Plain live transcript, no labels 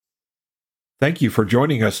Thank you for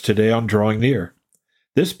joining us today on Drawing Near.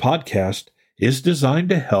 This podcast is designed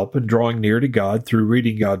to help in drawing near to God through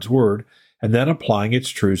reading God's Word and then applying its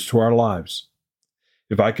truths to our lives.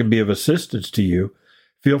 If I can be of assistance to you,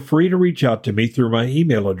 feel free to reach out to me through my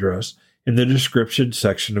email address in the description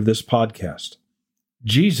section of this podcast.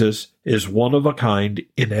 Jesus is one of a kind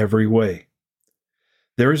in every way.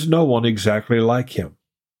 There is no one exactly like him.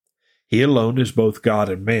 He alone is both God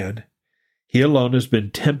and man. He alone has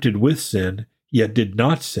been tempted with sin, yet did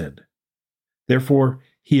not sin. Therefore,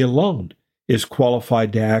 he alone is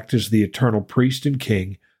qualified to act as the eternal priest and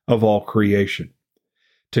king of all creation.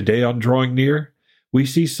 Today on Drawing Near, we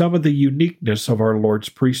see some of the uniqueness of our Lord's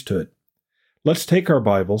priesthood. Let's take our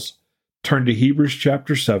Bibles, turn to Hebrews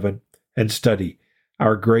chapter 7, and study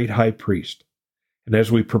our great high priest. And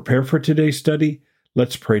as we prepare for today's study,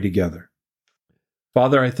 let's pray together.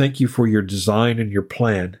 Father, I thank you for your design and your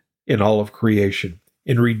plan in all of creation,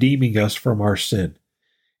 in redeeming us from our sin,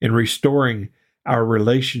 in restoring our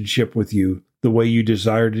relationship with you the way you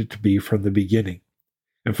desired it to be from the beginning.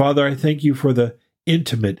 And Father, I thank you for the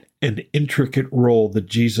intimate and intricate role that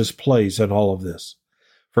Jesus plays in all of this,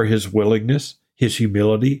 for his willingness, his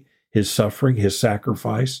humility, his suffering, his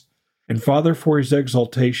sacrifice, and Father, for his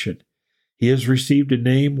exaltation. He has received a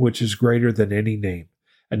name which is greater than any name,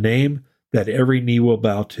 a name that every knee will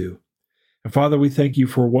bow to. And Father, we thank you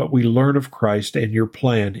for what we learn of Christ and your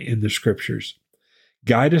plan in the Scriptures.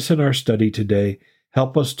 Guide us in our study today.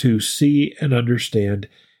 Help us to see and understand,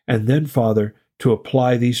 and then, Father, to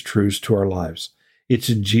apply these truths to our lives. It's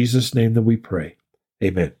in Jesus' name that we pray.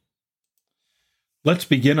 Amen. Let's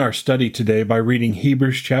begin our study today by reading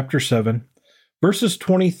Hebrews chapter 7, verses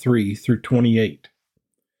 23 through 28.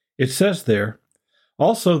 It says there,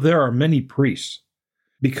 "Also there are many priests,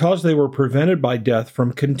 because they were prevented by death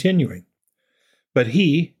from continuing. But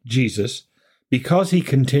he, Jesus, because he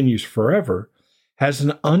continues forever, has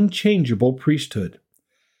an unchangeable priesthood.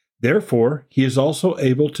 Therefore he is also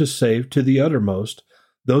able to save to the uttermost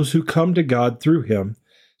those who come to God through him,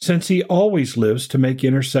 since he always lives to make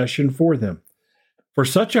intercession for them. For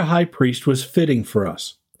such a high priest was fitting for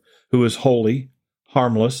us, who is holy,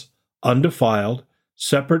 harmless, undefiled,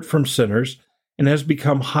 separate from sinners, and has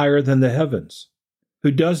become higher than the heavens,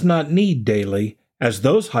 who does not need daily, as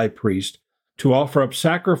those high priests, to offer up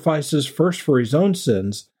sacrifices first for his own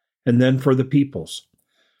sins and then for the people's.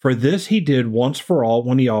 For this he did once for all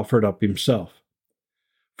when he offered up himself.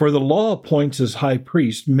 For the law appoints as high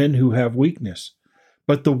priests men who have weakness,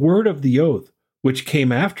 but the word of the oath, which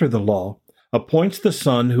came after the law, appoints the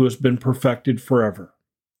Son who has been perfected forever."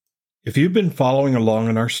 If you've been following along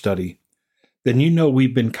in our study, then you know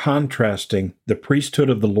we've been contrasting the priesthood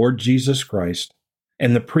of the Lord Jesus Christ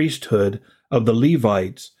and the priesthood of the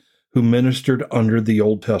Levites who ministered under the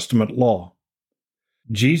Old Testament law.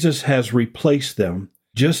 Jesus has replaced them,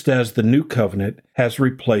 just as the New Covenant has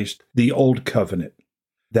replaced the Old Covenant.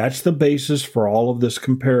 That's the basis for all of this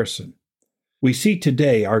comparison. We see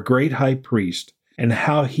today our great high priest and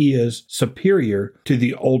how he is superior to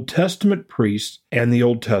the Old Testament priests and the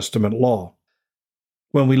Old Testament law.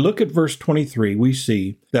 When we look at verse 23, we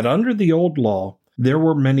see that under the old law there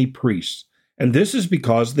were many priests, and this is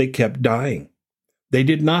because they kept dying. They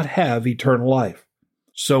did not have eternal life.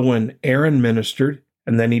 So when Aaron ministered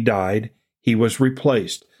and then he died, he was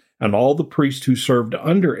replaced. And all the priests who served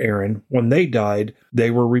under Aaron, when they died, they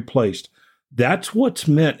were replaced. That's what's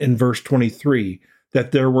meant in verse 23,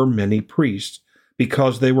 that there were many priests,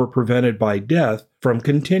 because they were prevented by death from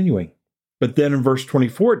continuing. But then in verse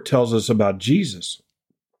 24, it tells us about Jesus.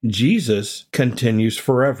 Jesus continues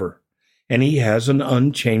forever, and he has an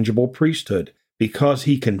unchangeable priesthood. Because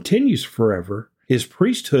he continues forever, his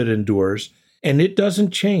priesthood endures, and it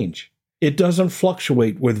doesn't change. It doesn't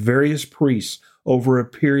fluctuate with various priests over a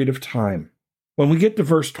period of time. When we get to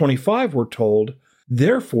verse 25, we're told,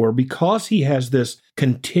 "Therefore, because he has this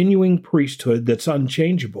continuing priesthood that's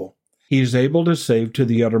unchangeable, he is able to save to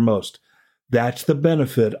the uttermost." That's the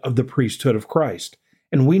benefit of the priesthood of Christ.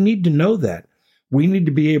 And we need to know that. We need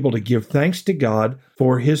to be able to give thanks to God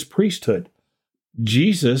for his priesthood.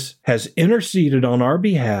 Jesus has interceded on our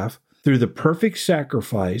behalf through the perfect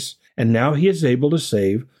sacrifice, and now he is able to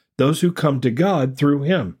save those who come to God through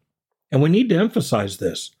him. And we need to emphasize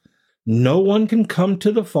this. No one can come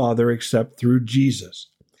to the Father except through Jesus.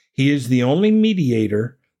 He is the only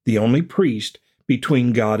mediator, the only priest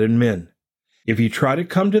between God and men. If you try to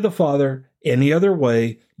come to the Father any other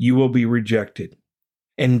way, you will be rejected.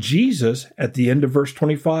 And Jesus, at the end of verse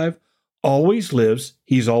 25, always lives,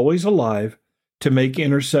 he's always alive, to make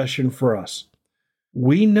intercession for us.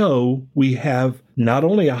 We know we have not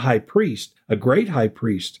only a high priest, a great high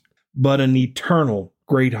priest, but an eternal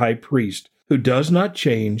great high priest who does not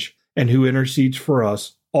change, and who intercedes for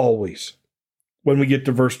us always. When we get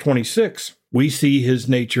to verse 26, we see his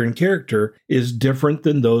nature and character is different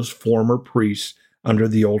than those former priests under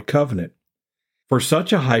the old covenant. For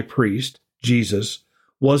such a high priest, Jesus,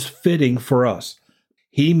 was fitting for us.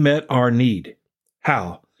 He met our need.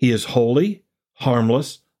 How? He is holy,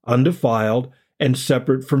 harmless, undefiled, and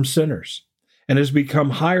separate from sinners, and has become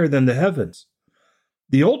higher than the heavens.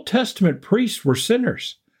 The Old Testament priests were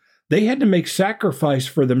sinners. They had to make sacrifice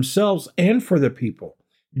for themselves and for the people.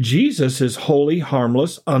 Jesus is holy,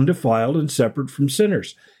 harmless, undefiled, and separate from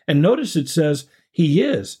sinners. And notice it says he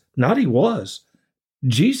is, not he was.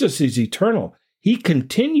 Jesus is eternal. He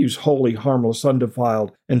continues holy, harmless,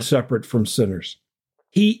 undefiled, and separate from sinners.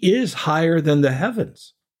 He is higher than the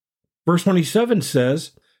heavens. Verse 27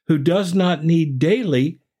 says, who does not need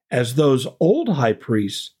daily, as those old high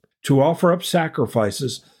priests, to offer up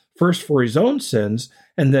sacrifices, first for his own sins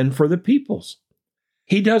and then for the people's.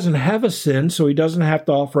 He doesn't have a sin, so he doesn't have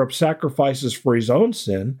to offer up sacrifices for his own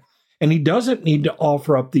sin, and he doesn't need to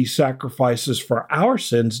offer up these sacrifices for our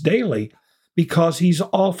sins daily, because he's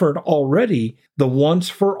offered already the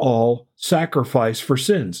once-for-all sacrifice for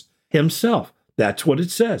sins himself. That's what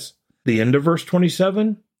it says. The end of verse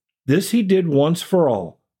 27, this he did once for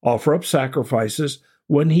all, offer up sacrifices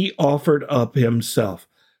when he offered up himself.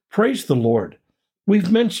 Praise the Lord.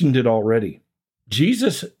 We've mentioned it already.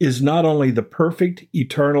 Jesus is not only the perfect,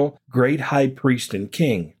 eternal, great high priest and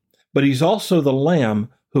king, but he's also the lamb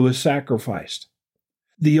who is sacrificed.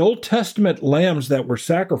 The Old Testament lambs that were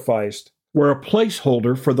sacrificed were a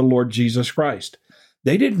placeholder for the Lord Jesus Christ.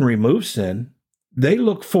 They didn't remove sin. They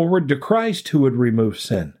looked forward to Christ who would remove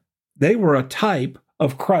sin. They were a type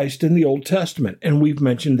of Christ in the Old Testament, and we've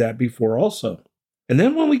mentioned that before also. And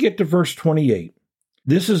then when we get to verse 28,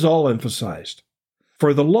 this is all emphasized.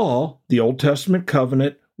 For the law, the Old Testament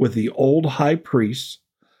covenant with the old high priests,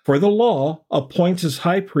 for the law appoints as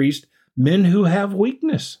high priest men who have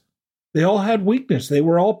weakness. They all had weakness. They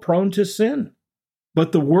were all prone to sin.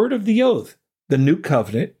 But the word of the oath, the new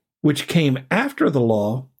covenant, which came after the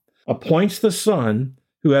law, appoints the Son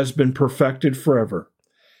who has been perfected forever.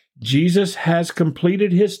 Jesus has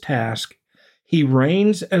completed his task. He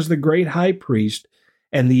reigns as the great high priest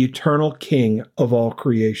and the eternal king of all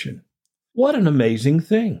creation. What an amazing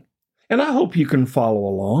thing. And I hope you can follow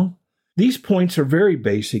along. These points are very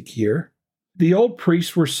basic here. The old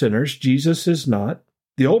priests were sinners. Jesus is not.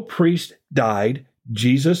 The old priest died.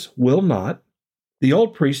 Jesus will not. The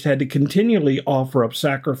old priest had to continually offer up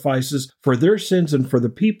sacrifices for their sins and for the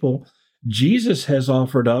people. Jesus has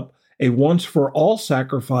offered up a once-for-all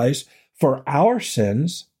sacrifice for our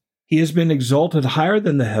sins. He has been exalted higher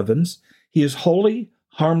than the heavens. He is holy,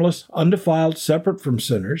 harmless, undefiled, separate from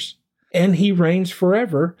sinners. And he reigns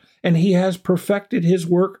forever, and he has perfected his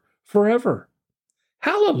work forever.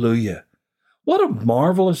 Hallelujah! What a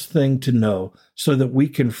marvelous thing to know so that we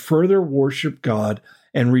can further worship God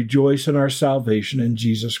and rejoice in our salvation in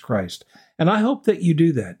Jesus Christ. And I hope that you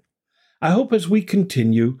do that. I hope as we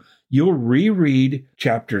continue, you'll reread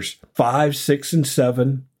chapters 5, 6, and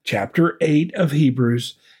 7, chapter 8 of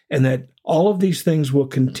Hebrews, and that all of these things will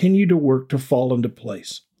continue to work to fall into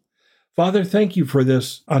place. Father, thank you for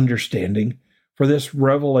this understanding, for this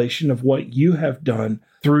revelation of what you have done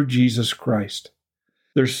through Jesus Christ.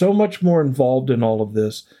 There's so much more involved in all of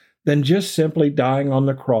this than just simply dying on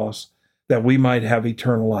the cross that we might have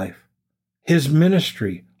eternal life. His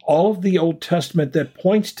ministry, all of the Old Testament that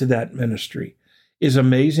points to that ministry, is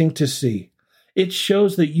amazing to see. It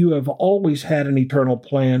shows that you have always had an eternal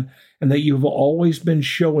plan and that you've always been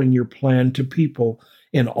showing your plan to people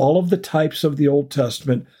in all of the types of the Old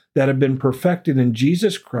Testament that have been perfected in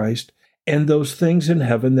Jesus Christ and those things in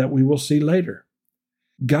heaven that we will see later.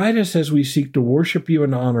 Guide us as we seek to worship you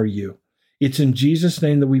and honor you. It's in Jesus'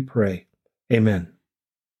 name that we pray. Amen.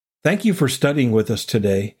 Thank you for studying with us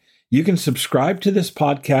today. You can subscribe to this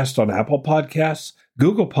podcast on Apple Podcasts,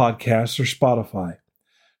 Google Podcasts, or Spotify.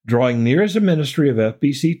 Drawing Near is a ministry of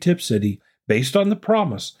FBC Tipp City based on the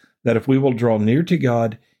promise that if we will draw near to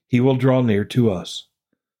God, He will draw near to us.